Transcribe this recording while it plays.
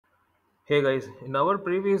Hey guys, in our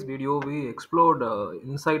previous video we explored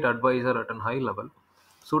Insight Advisor at a high level.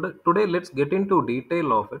 So today let's get into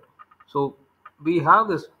detail of it. So we have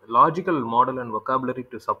this logical model and vocabulary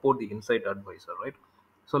to support the Insight Advisor, right?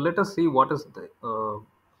 So let us see what is the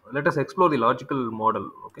let us explore the logical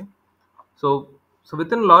model. Okay. So, so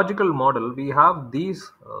within logical model, we have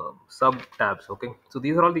these sub tabs. Okay, so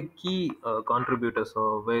these are all the key contributors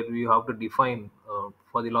where we have to define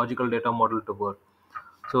for the logical data model to work.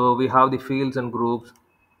 So we have the fields and groups.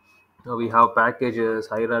 We have packages,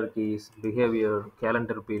 hierarchies, behavior,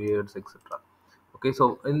 calendar periods, etc. Okay,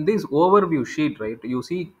 so in this overview sheet, right, you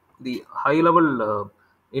see the high level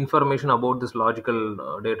information about this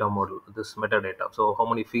logical data model, this metadata. So how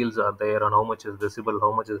many fields are there and how much is visible,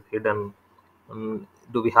 how much is hidden.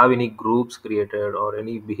 Do we have any groups created or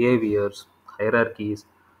any behaviors, hierarchies,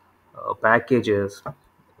 packages,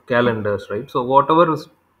 calendars, right? So whatever is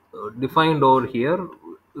defined over here,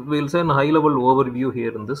 we'll say a high level overview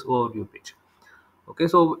here in this overview page. Okay,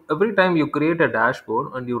 so every time you create a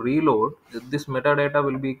dashboard and you reload, this metadata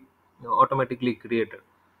will be automatically created.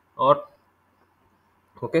 Or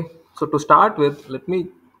okay, so to start with, let me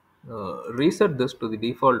reset this to the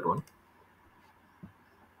default one.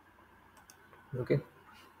 Okay,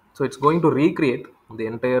 so it's going to recreate the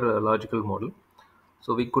entire logical model.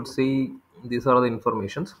 So we could see these are the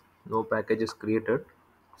informations. No packages created.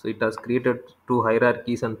 So it has created two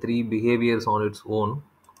hierarchies and three behaviors on its own.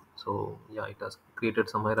 So yeah, it has created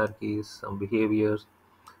some hierarchies, some behaviors.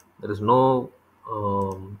 There is no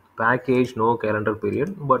package, no calendar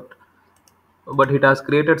period, but it has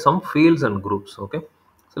created some fields and groups. Okay,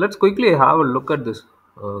 so let's quickly have a look at this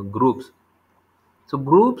groups. So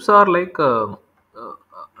groups are uh,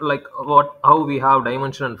 like what how we have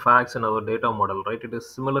dimension and facts in our data model, right? It is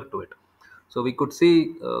similar to it. So we could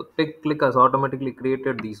see click has automatically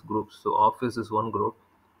created these groups. So office is one group,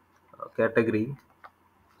 category,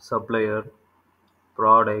 supplier,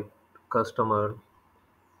 product, customer,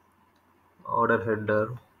 order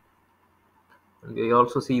header, and we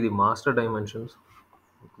also see the master dimensions.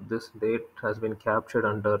 This date has been captured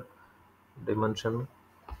under dimension,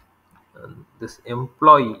 and this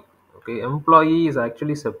employee, okay, employee is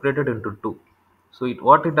actually separated into two. So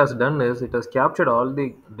what it has done is it has captured all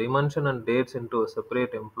the dimension and dates into a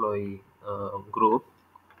separate employee group,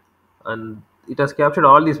 and it has captured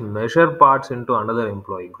all these measure parts into another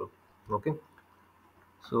employee group. Okay,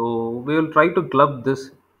 so we will try to club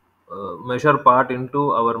this measure part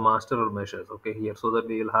into our master measures, okay, here, so that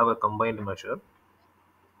we will have a combined measure.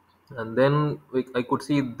 And then I could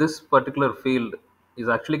see this particular field is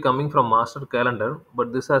actually coming from master calendar,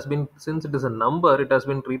 but this has been, since it is a number, it has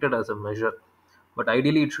been treated as a measure, but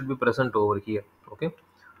ideally it should be present over here. Okay,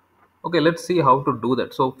 okay, let's see how to do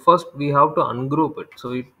that. So first we have to ungroup it.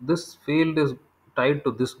 So this field is tied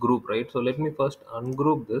to this group, right? So let me first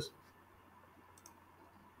ungroup this.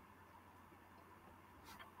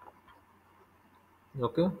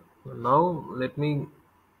 Okay, now let me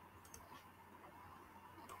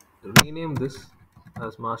rename this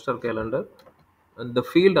as master calendar, and the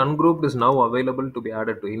field ungrouped is now available to be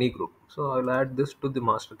added to any group. So I'll add this to the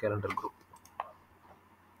master calendar group.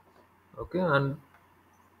 Okay, and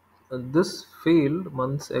this field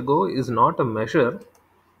months ago is not a measure.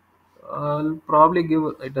 I'll probably give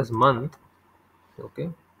it as month. Okay,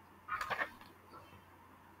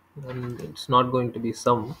 and it's not going to be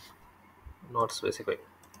sum, not specified.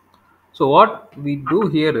 So what we do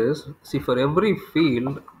here is, see, for every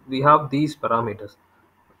field we have these parameters.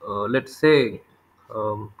 Let's say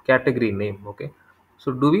category name. Okay,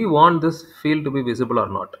 so do we want this field to be visible or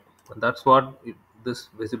not? And that's what this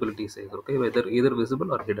visibility says. Okay, whether either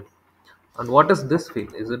visible or hidden. And what is this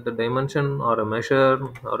field? Is it the dimension or a measure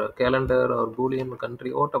or a calendar or boolean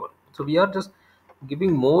country, whatever? So we are just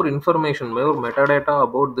giving more information, more metadata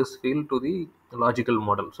about this field to the logical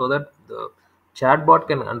model, so that the chatbot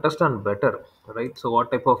can understand better, right? So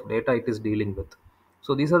what type of data it is dealing with.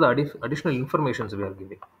 So these are the additional informations we are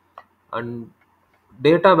giving. And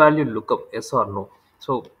data value lookup, yes or no.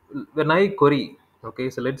 So when I query,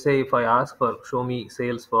 okay, so let's say if I ask for show me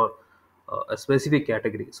sales for a specific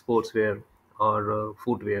category, sportswear or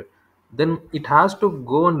footwear, then it has to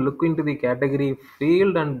go and look into the category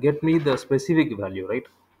field and get me the specific value, right?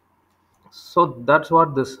 So that's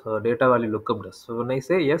what this data value lookup does. So when I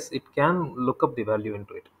say yes, it can look up the value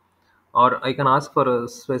into it. Or I can ask for a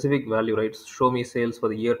specific value, right? Show me sales for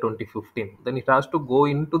the year 2015. Then it has to go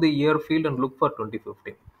into the year field and look for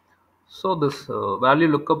 2015. So this value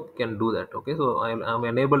lookup can do that. Okay, so I'm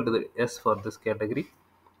enabled to the yes for this category,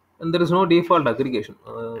 and there is no default aggregation.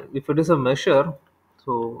 If it is a measure,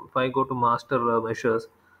 so if I go to master measures,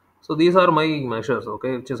 So these are my measures,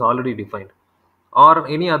 okay, which is already defined. Or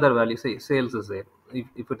any other value, say sales is there.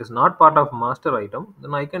 If it is not part of master item,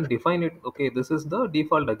 then I can define it. Okay, this is the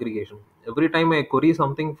default aggregation. Every time I query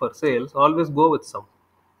something for sales, always go with sum.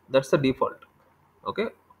 That's the default. Okay,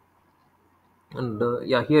 and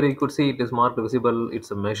yeah, here you could see it is marked visible.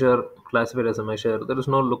 It's a measure, classified as a measure. There is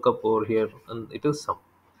no lookup over here, and it is sum.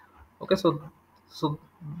 Okay, so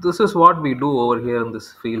this is what we do over here in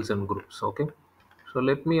this fields and groups. Okay, so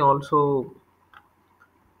let me also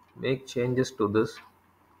make changes to this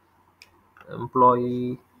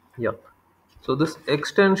employee. Yep. So this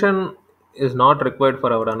extension is not required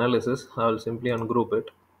for our analysis. I will simply ungroup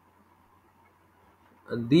it.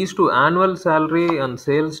 And these two, annual salary and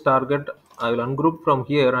sales target, I will ungroup from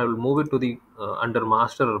here. I will move it to the under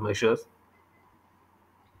master measures.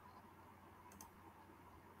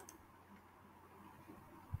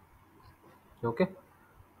 Okay.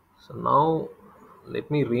 So now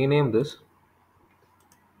let me rename this.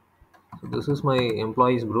 So this is my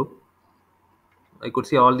employees group. I could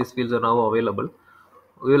see all these fields are now available.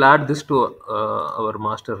 We will add this to our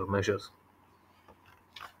master measures.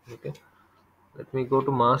 Okay. Let me go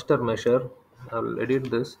to master measure. I will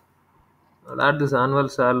edit this. I'll add this annual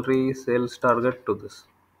salary sales target to this.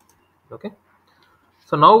 Okay.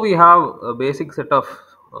 So now we have a basic set of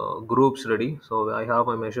groups ready. So I have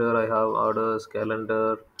my measure, I have orders,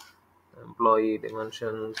 calendar, employee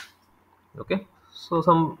dimensions. Okay. So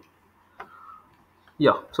some,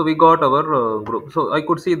 yeah. So we got our group. So I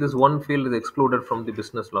could see this one field is excluded from the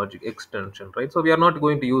business logic extension, right? So we are not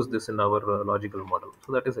going to use this in our logical model.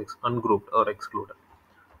 So that is ungrouped or excluded.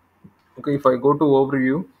 Okay. If I go to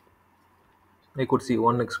overview, I could see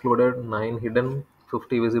one excluded, 9 hidden,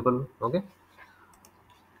 50 visible. Okay,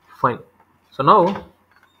 fine. So now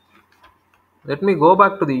let me go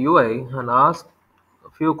back to the UI and ask a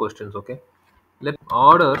few questions. Okay, let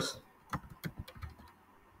orders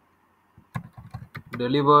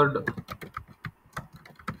delivered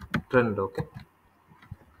trend. Okay,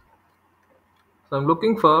 so I'm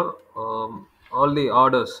looking for all the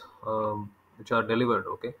orders which are delivered.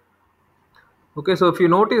 Okay, okay. So if you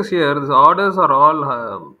notice here, the orders are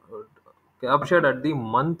all captured at the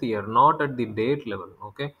month year, not at the date level.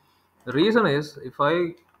 Okay, the reason is if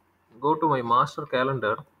I go to my master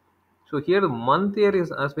calendar. So here the month year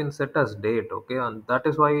is has been set as date, okay, and that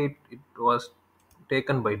is why it was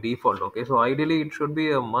taken by default, okay. So ideally it should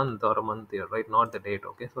be a month or a month year, right, not the date,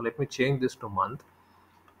 okay. So let me change this to month,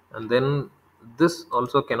 and then this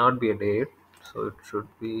also cannot be a date, so it should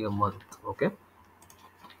be a month, okay.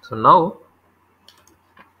 So now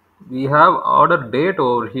we have order date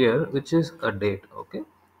over here, which is a date, okay,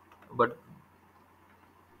 but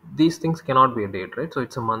these things cannot be a date, right? So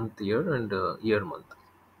it's a month year and year month.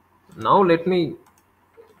 Now let me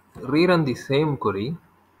rerun the same query,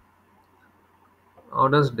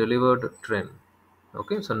 orders delivered trend.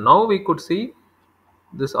 Okay, so now we could see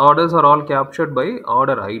these orders are all captured by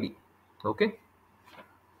order id. Okay,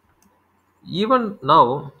 even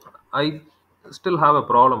now I still have a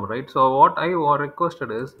problem, right? So what I requested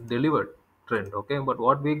is delivered trend, okay, but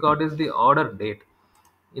what we got is the order date.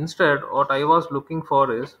 Instead what I was looking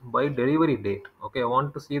for is by delivery date. Okay, I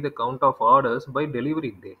want to see the count of orders by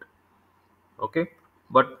delivery date. Okay,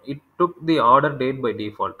 but it took the order date by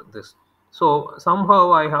default this. So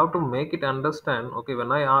somehow I have to make it understand, okay,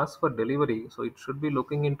 when I ask for delivery, so it should be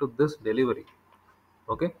looking into this delivery.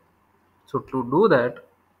 Okay, so to do that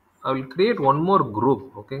I will create one more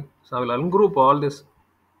group. Okay, so I will ungroup all this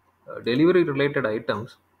delivery related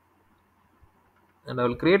items, and I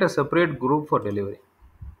will create a separate group for delivery.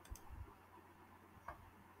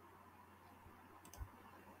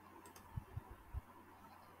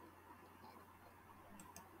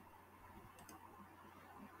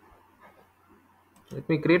 Let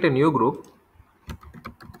me create a new group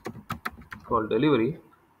called delivery.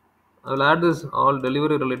 I will add this all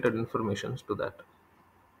delivery related informations to that.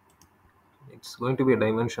 It's going to be a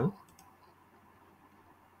dimension.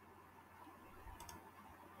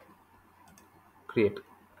 Create.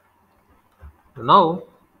 Now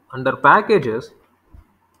under packages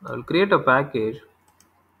I will create a package.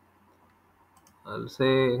 I'll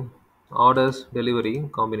say orders delivery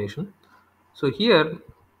combination. So here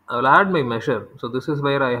I will add my measure. So this is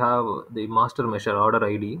where I have the master measure order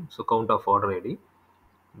ID. So count of order ID.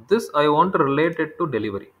 This I want to relate it to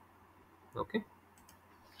delivery. Okay.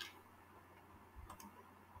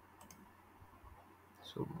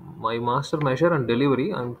 So my master measure and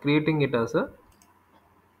delivery, I'm creating it as a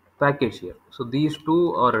package here. So these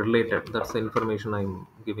two are related. That's the information I'm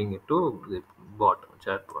giving it to the bot,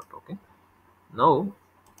 chat bot. Okay. Now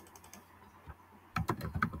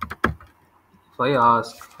if I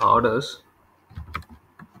ask orders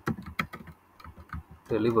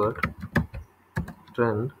delivered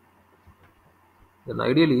trend, then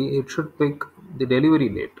ideally it should pick the delivery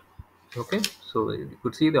date. Okay, so you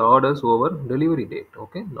could see the orders over delivery date.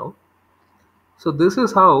 Okay, now, so this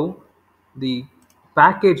is how the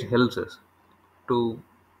package helps us to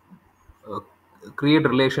uh, create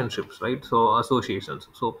relationships, right? So associations.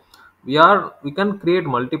 So we can create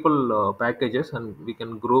multiple packages, and we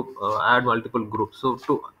can add multiple groups. So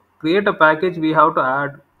to create a package, we have to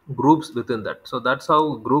add groups within that. So that's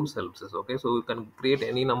how groups helps us. Okay, so you can create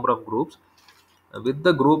any number of groups. With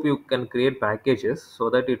the group you can create packages so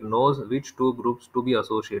that it knows which two groups to be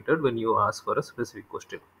associated when you ask for a specific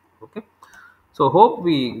question. Okay, so hope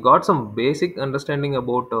we got some basic understanding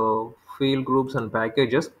about field groups and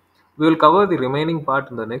packages. We will cover the remaining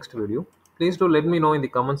part in the next video. Please do let me know in the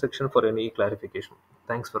comment section for any clarification.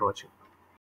 Thanks for watching.